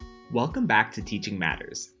Welcome back to Teaching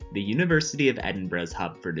Matters, the University of Edinburgh's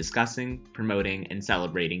hub for discussing, promoting, and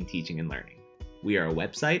celebrating teaching and learning. We are a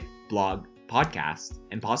website, blog, podcast,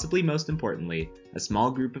 and possibly most importantly, a small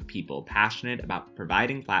group of people passionate about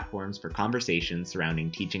providing platforms for conversations surrounding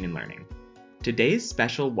teaching and learning. Today's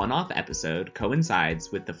special one-off episode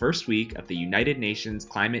coincides with the first week of the United Nations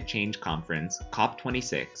Climate Change Conference,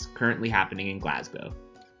 COP26, currently happening in Glasgow.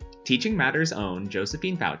 Teaching Matters' own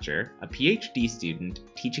Josephine Foucher, a PhD student,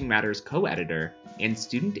 Teaching Matters co-editor, and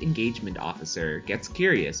student engagement officer, gets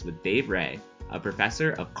curious with Dave Ray, a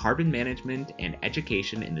professor of carbon management and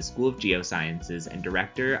education in the School of Geosciences and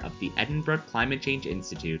director of the Edinburgh Climate Change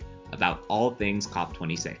Institute, about all things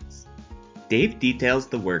COP26. Dave details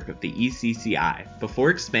the work of the ECCI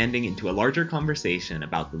before expanding into a larger conversation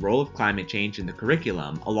about the role of climate change in the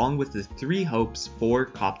curriculum, along with the three hopes for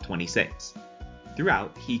COP26.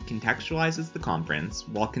 Throughout, he contextualizes the conference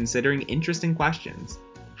while considering interesting questions.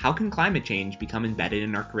 How can climate change become embedded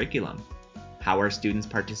in our curriculum? How are students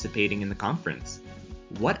participating in the conference?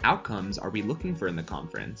 What outcomes are we looking for in the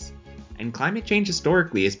conference? And climate change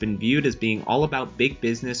historically has been viewed as being all about big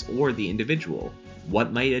business or the individual.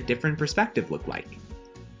 What might a different perspective look like?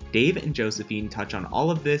 Dave and Josephine touch on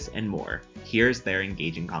all of this and more. Here's their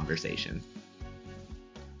engaging conversation.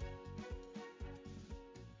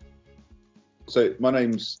 So my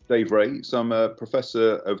name's Dave Ray. So I'm a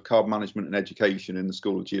professor of carbon management and education in the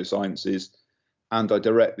School of Geosciences, and I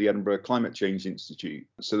direct the Edinburgh Climate Change Institute.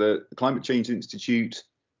 So the Climate Change Institute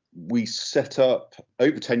we set up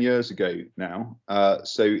over 10 years ago now.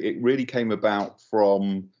 So it really came about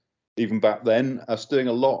from even back then, us doing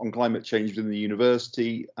a lot on climate change within the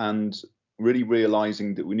university and really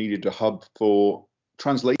realizing that we needed a hub for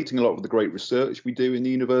translating a lot of the great research we do in the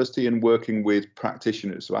university and working with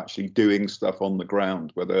practitioners, so actually doing stuff on the ground,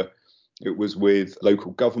 whether it was with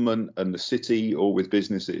local government and the city or with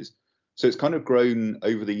businesses. So it's kind of grown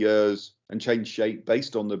over the years and changed shape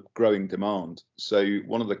based on the growing demand. So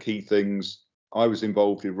one of the key things I was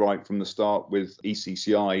involved in right from the start with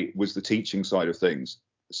ECCI was the teaching side of things.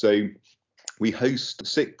 So we host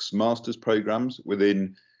 6 master's programs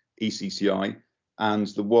within ECCI. And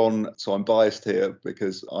the one, so I'm biased here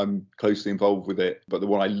because I'm closely involved with it, but the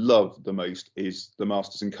one I love the most is the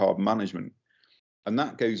Masters in Carbon Management. And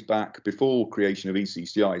that goes back before creation of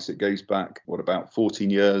ECCI, so it goes back, about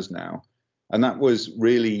 14 years now. And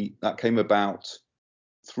that came about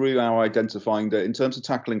through our identifying that in terms of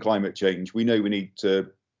tackling climate change, we know we need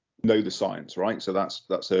to know the science, right? So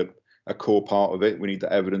that's a core part of it. We need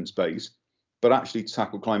the evidence base. But actually to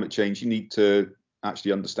tackle climate change, you need to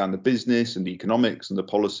actually understand the business and the economics and the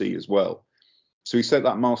policy as well. So we set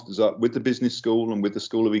that master's up with the business school and with the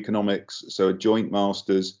School of Economics, so a joint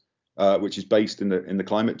master's, which is based in the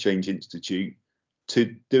Climate Change Institute,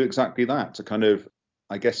 to do exactly that, to kind of,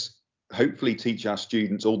 I guess, hopefully teach our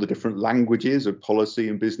students all the different languages of policy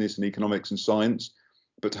and business and economics and science,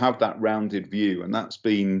 but to have that rounded view. And that's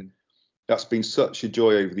been such a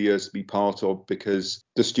joy over the years to be part of, because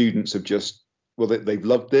the students have just, well, they've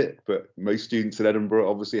loved it, but most students at Edinburgh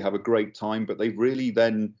obviously have a great time, but they've really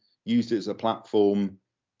then used it as a platform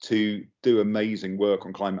to do amazing work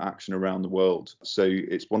on climate action around the world. So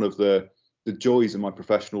it's one of the joys of my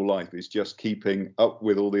professional life, is just keeping up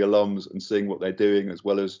with all the alums and seeing what they're doing, as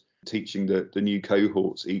well as teaching the new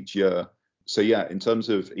cohorts each year. So yeah, in terms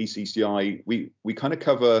of ECCI, we kind of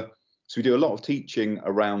cover, so we do a lot of teaching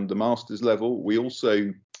around the master's level. We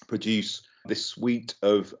also produce this suite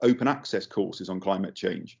of open access courses on climate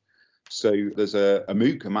change. So there's a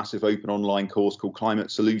MOOC, a massive open online course called Climate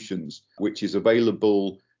Solutions, which is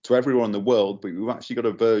available to everyone in the world, but we've actually got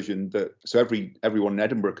a version that, so everyone in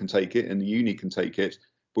Edinburgh can take it and the uni can take it,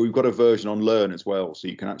 but we've got a version on Learn as well. So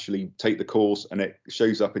you can actually take the course and it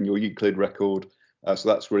shows up in your Euclid record. So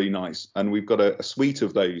that's really nice. And we've got a suite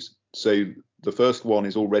of those. So the first one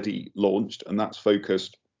is already launched, and that's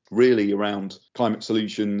focused really around climate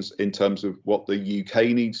solutions in terms of what the UK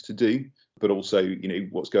needs to do, but also,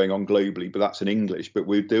 what's going on globally, but that's in English. But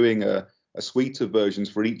we're doing a suite of versions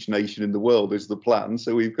for each nation in the world is the plan.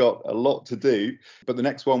 So we've got a lot to do. But the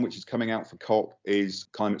next one, which is coming out for COP, is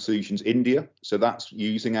Climate Solutions India. So that's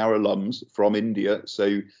using our alums from India.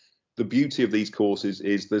 So the beauty of these courses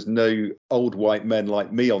is there's no old white men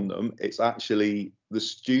like me on them. It's actually the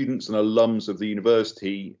students and alums of the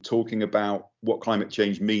university talking about what climate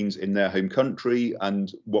change means in their home country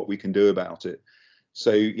and what we can do about it.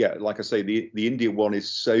 So yeah, like I say, the India one is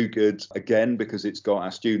so good, again, because it's got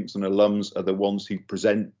our students and alums are the ones who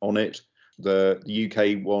present on it. The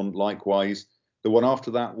UK one, likewise. The one after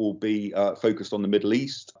that will be focused on the Middle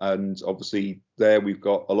East. And obviously there we've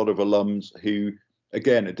got a lot of alums who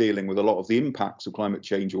again, are dealing with a lot of the impacts of climate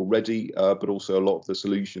change already, but also a lot of the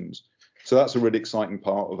solutions. So that's a really exciting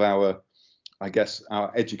part of our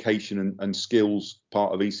education and skills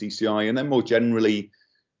part of ECCI. And then more generally,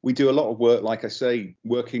 we do a lot of work, like I say,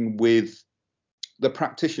 working with the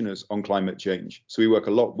practitioners on climate change. So we work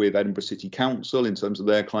a lot with Edinburgh City Council in terms of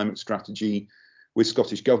their climate strategy. With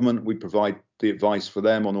Scottish Government, we provide the advice for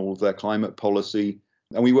them on all of their climate policy.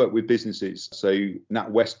 And we work with businesses. So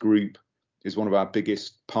NatWest Group is one of our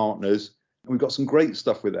biggest partners. And we've got some great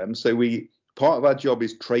stuff with them. So part of our job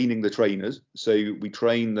is training the trainers. So we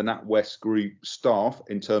train the NatWest Group staff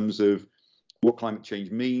in terms of what climate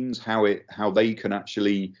change means, how they can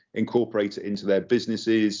actually incorporate it into their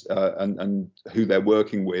businesses and who they're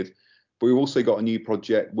working with. But we've also got a new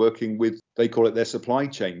project working with, they call it their supply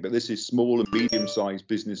chain, but this is small and medium-sized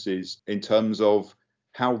businesses in terms of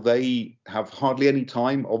how they have hardly any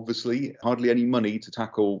time, obviously, hardly any money to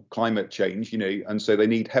tackle climate change, and so they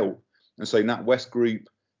need help. And so NatWest Group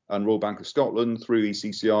and Royal Bank of Scotland through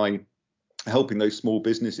ECCI helping those small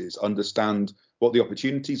businesses understand what the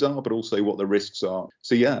opportunities are, but also what the risks are.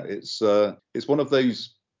 So yeah, it's one of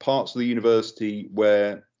those parts of the university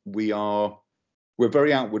where we're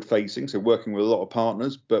very outward facing, so working with a lot of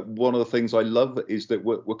partners. But one of the things I love is that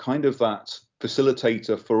we're kind of that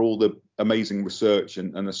facilitator for all the amazing research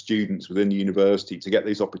and the students within the university to get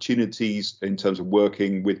these opportunities in terms of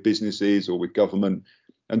working with businesses or with government,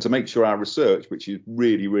 and to make sure our research, which is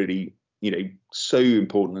really, really so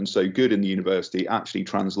important and so good in the university, actually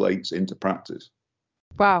translates into practice.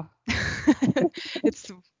 Wow.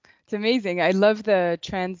 It's amazing. I love the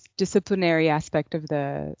transdisciplinary aspect of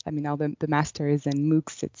all the masters and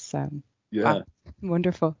MOOCs. It's wow,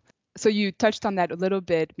 wonderful. So you touched on that a little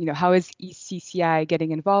bit. How is ECCI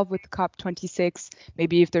getting involved with COP26?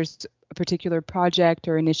 Maybe if there's a particular project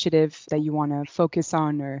or initiative that you want to focus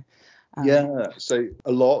on, or so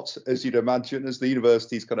a lot, as you'd imagine, as the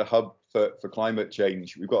university's kind of hub for climate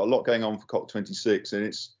change. We've got a lot going on for COP26, and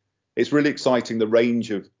it's really exciting, the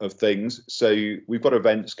range of things. So we've got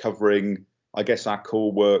events covering, I guess, our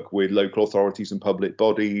core work with local authorities and public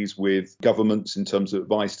bodies, with governments in terms of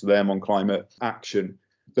advice to them on climate action.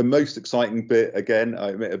 The most exciting bit, again, I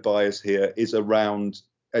admit a bias here, is around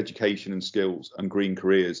education and skills and green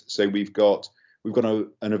careers. So we've got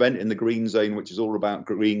an event in the Green Zone, which is all about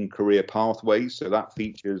green career pathways. So that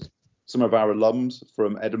features some of our alums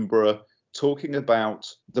from Edinburgh talking about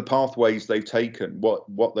the pathways they've taken,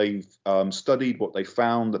 what they've studied, what they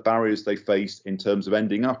found, the barriers they faced in terms of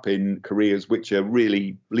ending up in careers which are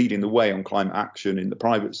really leading the way on climate action in the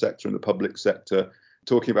private sector and the public sector.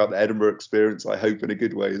 Talking about the Edinburgh experience, I hope in a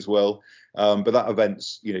good way as well. But that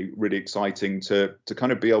event's really exciting to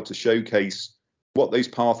kind of be able to showcase what those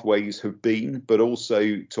pathways have been, but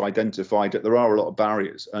also to identify that there are a lot of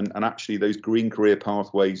barriers, and actually those green career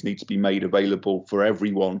pathways need to be made available for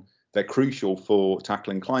everyone. They're crucial for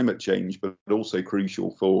tackling climate change, but also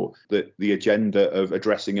crucial for the agenda of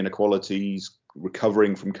addressing inequalities,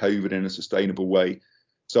 recovering from COVID in a sustainable way.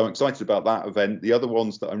 So I'm excited about that event. The other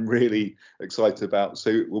ones that I'm really excited about,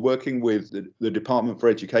 so we're working with the Department for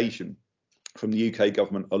Education from the UK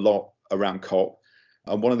government a lot around COP.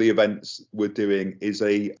 And one of the events we're doing is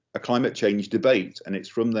a climate change debate, and it's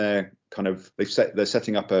from their they're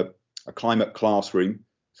setting up a climate classroom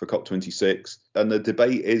for COP26, and the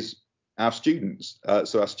debate is our students.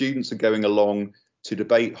 So our students are going along to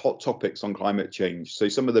debate hot topics on climate change. So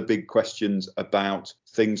some of the big questions about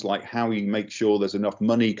things like how you make sure there's enough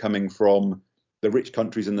money coming from the rich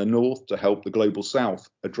countries in the north to help the global south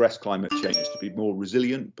address climate change, to be more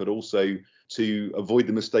resilient, but also to avoid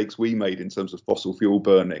the mistakes we made in terms of fossil fuel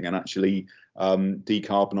burning and actually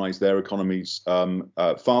decarbonize their economies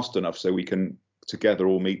fast enough so we can together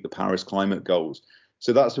all meet the Paris climate goals.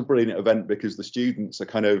 So that's a brilliant event because the students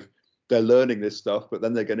are they're learning this stuff, but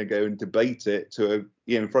then they're going to go and debate it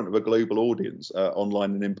in front of a global audience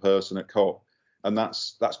online and in person at COP. And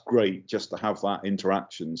that's great just to have that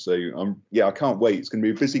interaction. So I can't wait. It's going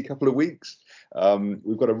to be a busy couple of weeks.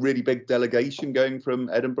 We've got a really big delegation going from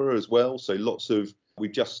Edinburgh as well. So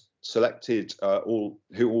we've just selected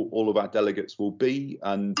all of our delegates will be,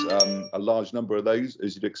 and a large number of those,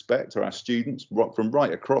 as you'd expect, are our students from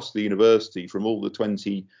right across the university, from all the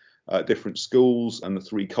 20 different schools and the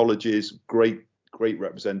 3 colleges. Great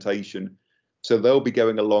representation. So they'll be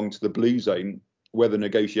going along to the Blue Zone where the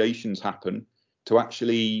negotiations happen, to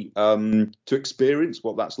actually to experience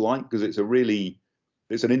what that's like, because it's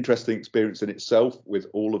an interesting experience in itself, with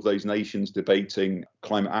all of those nations debating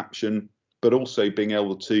climate action, but also being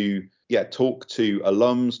able to talk to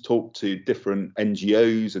alums, talk to different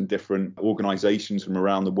NGOs and different organizations from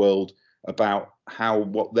around the world about how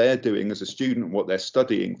what they're doing as a student, what they're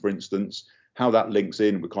studying, for instance, how that links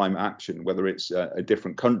in with climate action, whether it's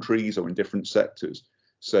different countries or in different sectors.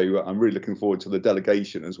 So I'm really looking forward to the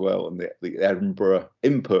delegation as well, and the Edinburgh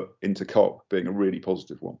input into COP being a really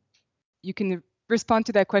positive one. You can respond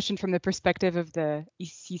to that question from the perspective of the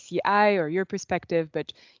ECCI or your perspective,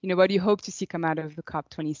 but what do you hope to see come out of the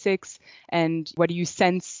COP26, and what do you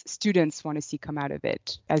sense students want to see come out of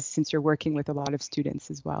it, since you're working with a lot of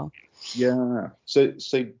students as well? Yeah, so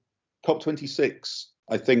COP26,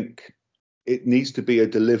 I think it needs to be a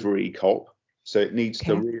delivery COP. So it needs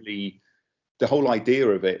to really, the whole idea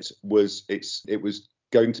of it was it was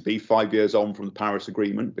going to be 5 years on from the Paris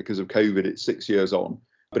Agreement. Because of COVID, it's 6 years on.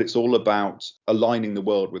 But it's all about aligning the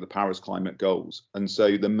world with the Paris climate goals. And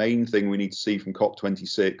so the main thing we need to see from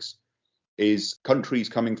COP26 is countries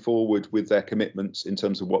coming forward with their commitments in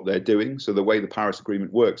terms of what they're doing. So the way the Paris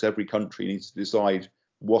Agreement works, every country needs to decide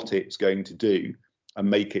what it's going to do and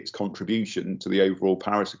make its contribution to the overall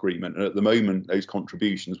Paris Agreement. And at the moment, those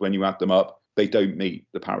contributions, when you add them up, they don't meet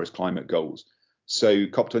the Paris climate goals. So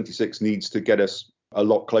COP26 needs to get us a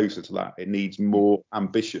lot closer to that. It needs more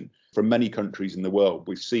ambition from many countries in the world.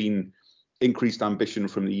 We've seen increased ambition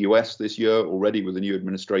from the US this year already with the new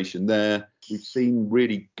administration there. We've seen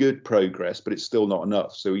really good progress, but it's still not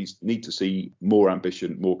enough. So we need to see more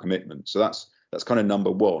ambition, more commitment. So that's kind of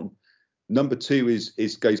number one. Number two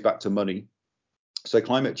is goes back to money. So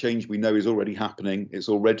climate change, we know, is already happening. It's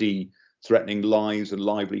already threatening lives and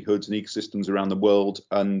livelihoods and ecosystems around the world,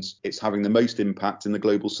 and it's having the most impact in the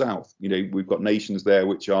global south. We've got nations there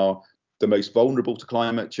which are the most vulnerable to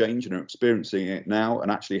climate change and are experiencing it now,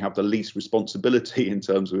 and actually have the least responsibility in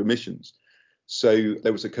terms of emissions. So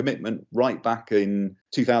there was a commitment right back in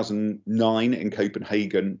 2009 in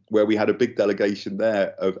Copenhagen, where we had a big delegation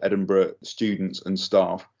there of Edinburgh students and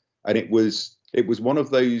staff, and it was one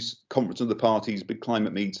of those conference of the parties, big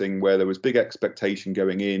climate meeting, where there was big expectation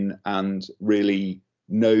going in and really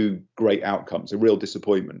no great outcomes, a real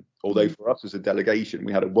disappointment. Although for us as a delegation,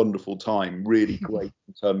 we had a wonderful time, really great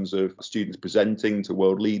in terms of students presenting to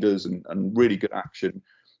world leaders and really good action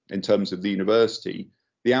in terms of the university.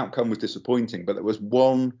 The outcome was disappointing, but there was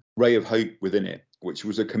one ray of hope within it, which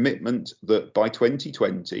was a commitment that by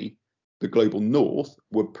 2020, the global north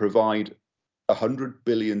would provide $100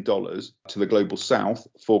 billion to the global south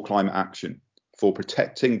for climate action, for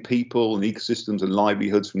protecting people and ecosystems and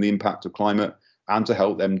livelihoods from the impact of climate, and to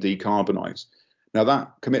help them decarbonize. Now,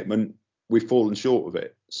 that commitment, we've fallen short of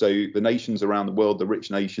it. So the nations around the world, the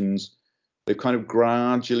rich nations, they've kind of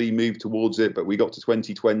gradually moved towards it, but we got to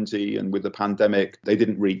 2020 and with the pandemic, they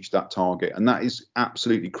didn't reach that target. And that is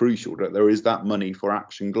absolutely crucial, that there is that money for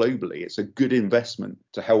action globally. It's a good investment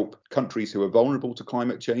to help countries who are vulnerable to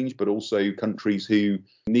climate change, but also countries who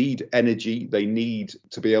need energy. They need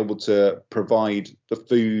to be able to provide the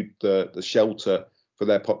food, the shelter for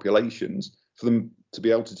their populations, for them to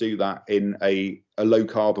be able to do that in a low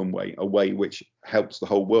carbon way, a way which helps the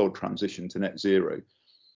whole world transition to net zero.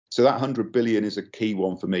 So that 100 billion is a key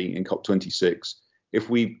one for me in COP26. If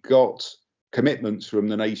we've got commitments from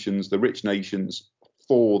the nations, the rich nations,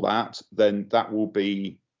 for that, then that will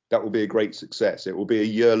be a great success. It will be a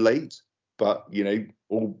year late, but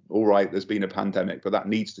all right, there's been a pandemic, but that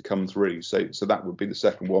needs to come through. So that would be the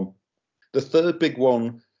second one. The third big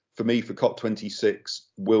one for me for COP26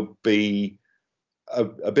 will be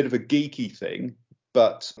a bit of a geeky thing,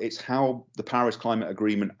 but it's how the Paris Climate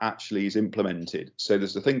Agreement actually is implemented. So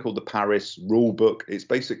there's a thing called the Paris Rule Book. It's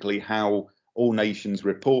basically how all nations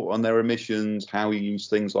report on their emissions, how you use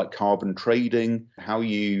things like carbon trading, how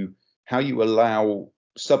you allow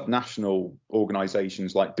subnational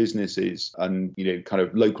organizations like businesses and kind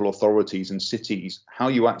of local authorities and cities, how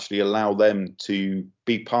you actually allow them to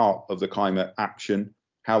be part of the climate action,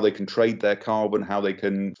 how they can trade their carbon, how they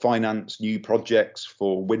can finance new projects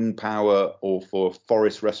for wind power or for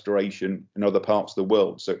forest restoration in other parts of the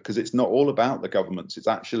world. So, because it's not all about the governments, it's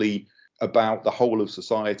actually about the whole of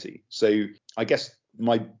society. So I guess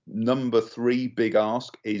my number 3 big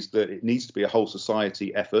ask is that it needs to be a whole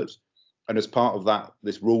society effort. And as part of that,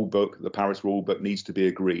 this rule book, the Paris rule book, needs to be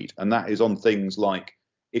agreed. And that is on things like,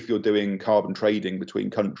 if you're doing carbon trading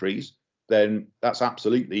between countries, then that's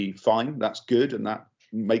absolutely fine. That's good. And that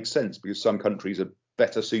makes sense because some countries are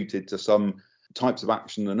better suited to some types of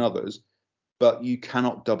action than others. But you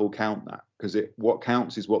cannot double count that, because what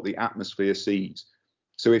counts is what the atmosphere sees.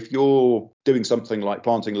 So if you're doing something like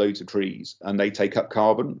planting loads of trees and they take up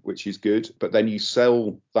carbon, which is good, but then you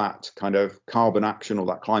sell that kind of carbon action or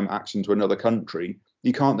that climate action to another country,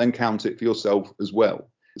 you can't then count it for yourself as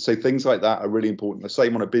well. So things like that are really important. The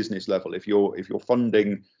same on a business level. If you're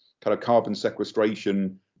funding kind of carbon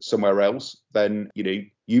sequestration somewhere else, then,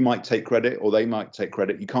 you might take credit or they might take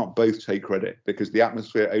credit. You can't both take credit because the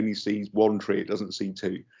atmosphere only sees one tree. It doesn't see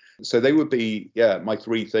two. So they would be, my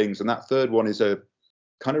three things. And that third one is a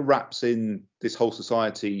kind of wraps in this whole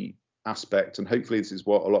society aspect. And hopefully this is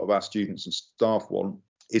what a lot of our students and staff want,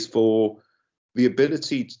 is for the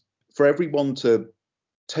ability for everyone to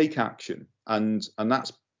take action. And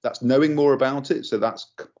that's knowing more about it. So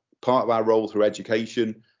that's part of our role through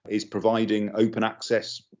education, is providing open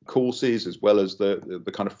access courses as well as the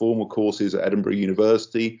kind of formal courses at Edinburgh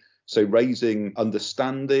University. So raising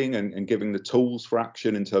understanding and giving the tools for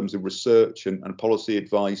action in terms of research and policy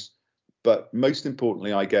advice. But most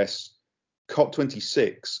importantly, I guess,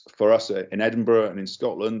 COP26 for us in Edinburgh and in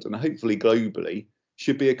Scotland and hopefully globally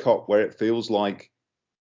should be a COP where it feels like,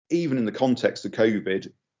 even in the context of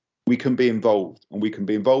COVID, we can be involved, and we can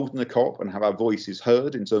be involved in the COP and have our voices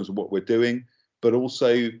heard in terms of what we're doing, but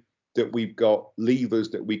also that we've got levers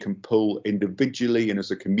that we can pull individually and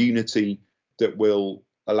as a community that will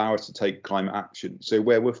allow us to take climate action. So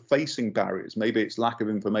where we're facing barriers, maybe it's lack of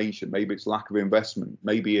information, maybe it's lack of investment,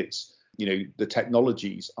 maybe it's, the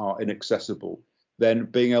technologies are inaccessible, then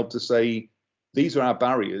being able to say, these are our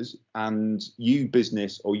barriers, and you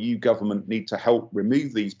business or you government need to help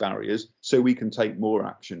remove these barriers so we can take more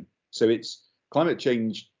action. So it's climate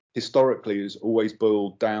change historically has always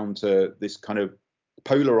boiled down to this kind of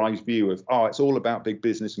polarized view of, it's all about big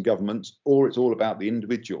business and governments, or it's all about the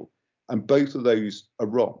individual. And both of those are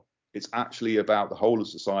wrong. It's actually about the whole of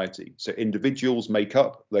society. So individuals make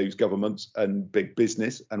up those governments and big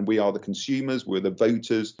business, and we are the consumers, we're the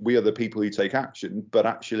voters, we are the people who take action. But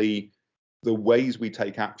actually, the ways we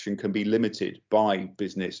take action can be limited by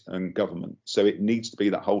business and government. So it needs to be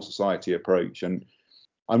that whole society approach. And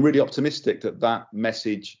I'm really optimistic that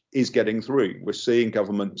message is getting through. We're seeing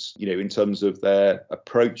governments, in terms of their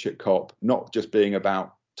approach at COP, not just being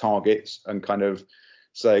about targets and kind of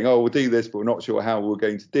saying, we'll do this, but we're not sure how we're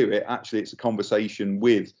going to do it. Actually, it's a conversation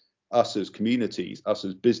with us as communities, us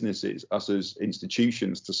as businesses, us as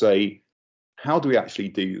institutions to say, how do we actually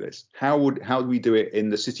do this? How do we do it in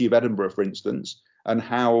the city of Edinburgh, for instance? And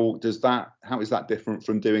how is that different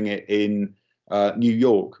from doing it in New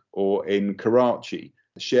York or in Karachi?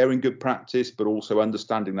 Sharing good practice, but also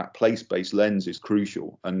understanding that place-based lens is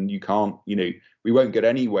crucial. And you can't, we won't get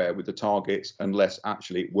anywhere with the targets unless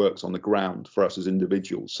actually it works on the ground for us as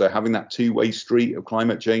individuals. So having that two-way street of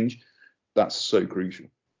climate change, that's so crucial.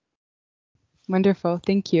 Wonderful.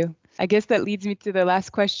 Thank you. I guess that leads me to the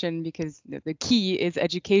last question, because the key is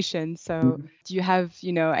education. So do you have,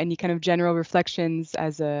 any kind of general reflections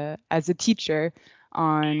as a teacher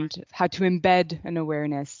on how to embed an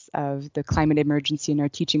awareness of the climate emergency in our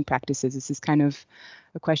teaching practices? This is kind of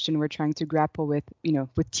a question we're trying to grapple with,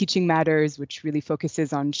 with Teaching Matters, which really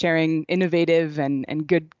focuses on sharing innovative and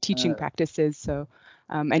good teaching practices. So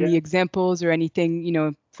any examples or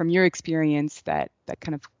anything, from your experience that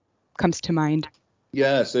kind of comes to mind?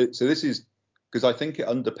 Yeah, so this is because I think it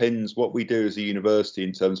underpins what we do as a university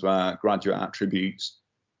in terms of our graduate attributes.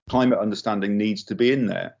 Climate understanding needs to be in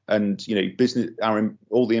there, and business,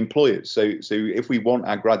 all the employers. So if we want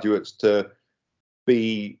our graduates to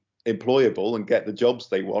be employable and get the jobs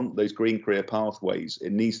they want, those green career pathways,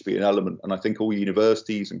 it needs to be an element. And I think all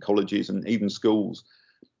universities and colleges and even schools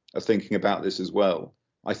are thinking about this as well.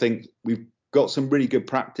 I think we've got some really good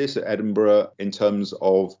practice at Edinburgh in terms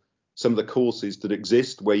of some of the courses that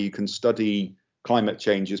exist where you can study climate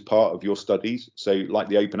change as part of your studies. So like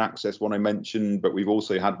the open access one I mentioned, but we've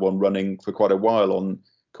also had one running for quite a while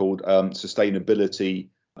called sustainability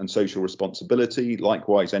and social responsibility.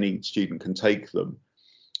 Likewise, any student can take them.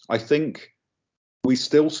 I think we're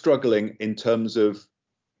still struggling in terms of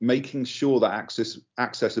making sure that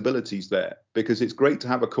accessibility is there, because it's great to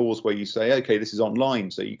have a course where you say, okay, this is online,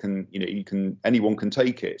 so anyone can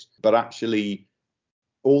take it. But actually,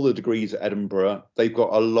 all the degrees at Edinburgh, they've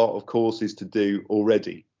got a lot of courses to do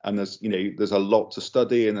already. And there's a lot to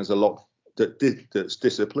study, and there's a lot that's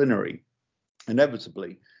disciplinary,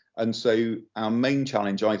 inevitably. And so our main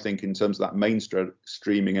challenge, I think, in terms of that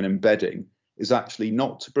mainstreaming and embedding, is actually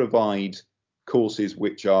not to provide courses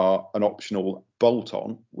which are an optional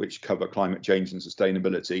bolt-on, which cover climate change and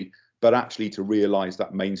sustainability, but actually to realise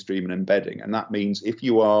that mainstream and embedding. And that means if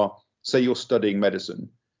you are, say you're studying medicine,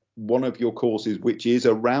 one of your courses which is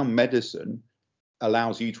around medicine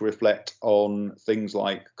allows you to reflect on things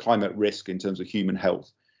like climate risk in terms of human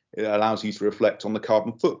health. It allows you to reflect on the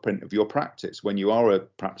carbon footprint of your practice when you are a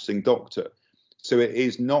practicing doctor. So it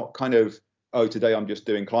is not kind of, today I'm just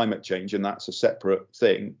doing climate change and that's a separate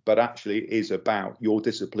thing, but actually it is about your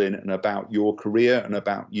discipline and about your career and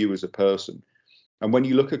about you as a person. And when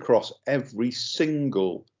you look across every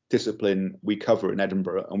single discipline we cover in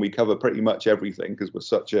Edinburgh, and we cover pretty much everything because we're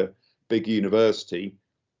such a big university,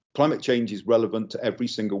 climate change is relevant to every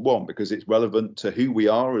single one because it's relevant to who we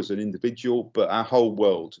are as an individual, but our whole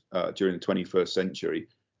world during the 21st century.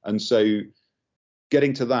 And so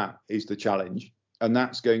getting to that is the challenge. And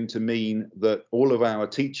that's going to mean that all of our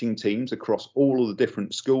teaching teams across all of the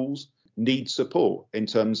different schools need support in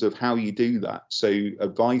terms of how you do that. So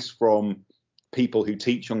advice from people who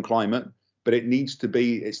teach on climate, but it needs to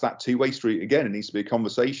be, it's that two-way street again. It needs to be a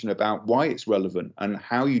conversation about why it's relevant and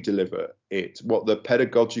how you deliver it, what the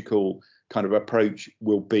pedagogical kind of approach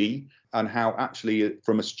will be, and how actually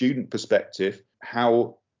from a student perspective,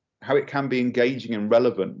 how it can be engaging and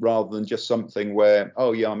relevant rather than just something where,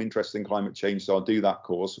 oh yeah, I'm interested in climate change, so I'll do that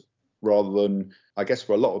course, rather than, I guess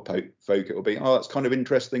for a lot of folk, it will be, oh, that's kind of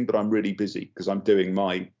interesting, but I'm really busy because I'm doing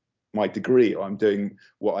my degree, or I'm doing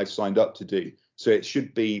what I've signed up to do. So it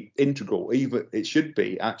should be integral. Even it should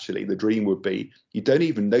be, actually, the dream would be, you don't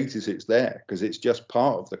even notice it's there because it's just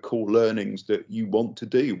part of the core learnings that you want to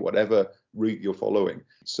do, whatever route you're following.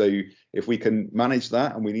 So if we can manage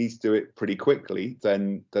that, and we need to do it pretty quickly,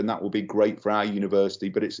 then that will be great for our university.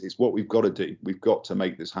 But it's what we've got to do. We've got to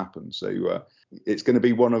make this happen. So it's going to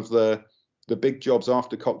be one of the big jobs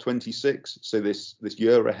after COP26. So this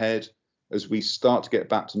year ahead, as we start to get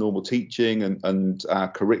back to normal teaching and our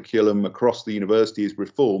curriculum across the university is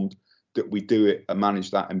reformed, that we do it and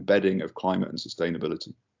manage that embedding of climate and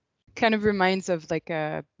sustainability. Kind of reminds of like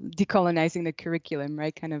decolonizing the curriculum,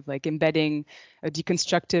 right? Kind of like embedding a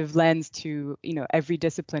deconstructive lens to, every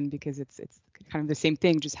discipline, because it's kind of the same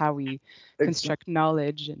thing, just how we construct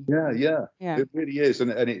knowledge. And yeah, it really is.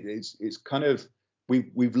 And it's kind of,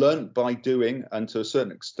 we've learned by doing, and to a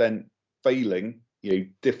certain extent failing,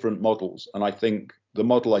 different models. And I think the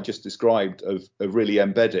model I just described of really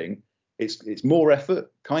embedding, it's more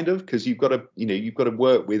effort, kind of, because you've got to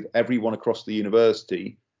work with everyone across the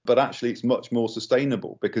university, but actually it's much more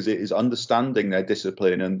sustainable because it is understanding their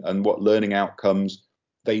discipline and what learning outcomes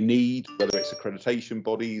they need, whether it's accreditation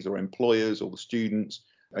bodies or employers or the students,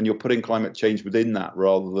 and you're putting climate change within that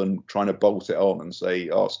rather than trying to bolt it on and say,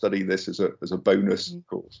 oh, study this as a bonus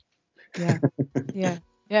course. Yeah.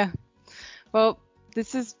 Well,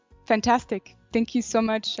 this is fantastic. Thank you so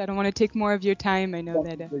much. I don't want to take more of your time. I know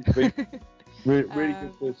that. Really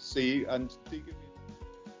good to see you. And do give me.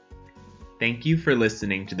 Thank you for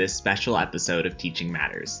listening to this special episode of Teaching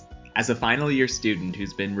Matters. As a final year student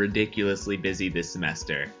who's been ridiculously busy this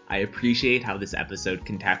semester, I appreciate how this episode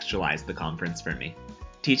contextualized the conference for me.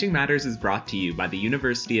 Teaching Matters is brought to you by the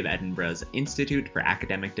University of Edinburgh's Institute for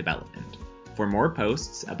Academic Development. For more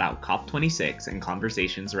posts about COP26 and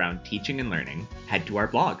conversations around teaching and learning, head to our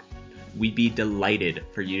blog. We'd be delighted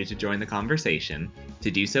for you to join the conversation.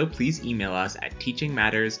 To do so, please email us at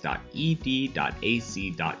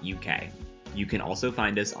teachingmatters.ed.ac.uk. You can also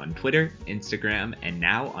find us on Twitter, Instagram, and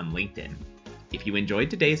now on LinkedIn. If you enjoyed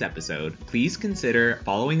today's episode, please consider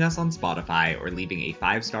following us on Spotify or leaving a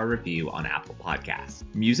 5-star review on Apple Podcasts.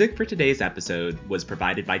 Music for today's episode was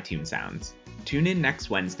provided by TuneSounds. Tune in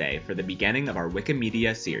next Wednesday for the beginning of our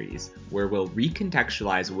Wikimedia series, where we'll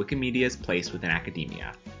recontextualize Wikimedia's place within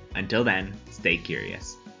academia. Until then, stay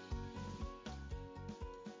curious.